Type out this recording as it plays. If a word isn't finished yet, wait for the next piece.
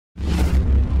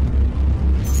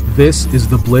This is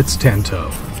the BLITZ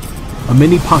Tanto, a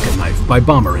mini pocket knife by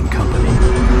Bomber & Company.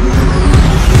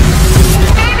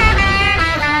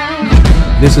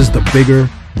 This is the bigger,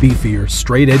 beefier,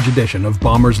 straight-edge edition of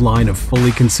Bomber's line of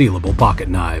fully concealable pocket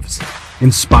knives.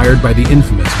 Inspired by the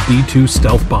infamous B-2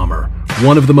 stealth bomber,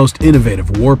 one of the most innovative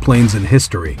warplanes in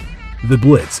history, the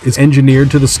BLITZ is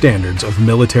engineered to the standards of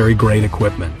military-grade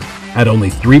equipment. At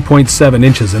only 3.7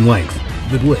 inches in length,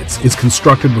 the BLITZ is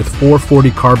constructed with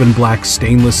 440 carbon black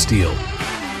stainless steel.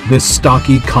 This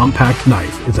stocky, compact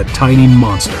knife is a tiny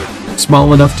monster,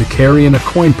 small enough to carry in a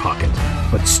coin pocket,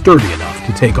 but sturdy enough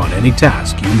to take on any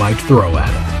task you might throw at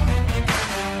it.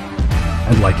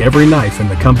 And like every knife in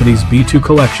the company's B-2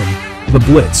 collection, the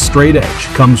BLITZ Straight Edge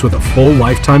comes with a full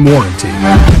lifetime warranty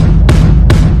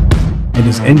and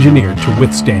is engineered to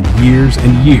withstand years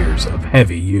and years of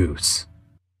heavy use.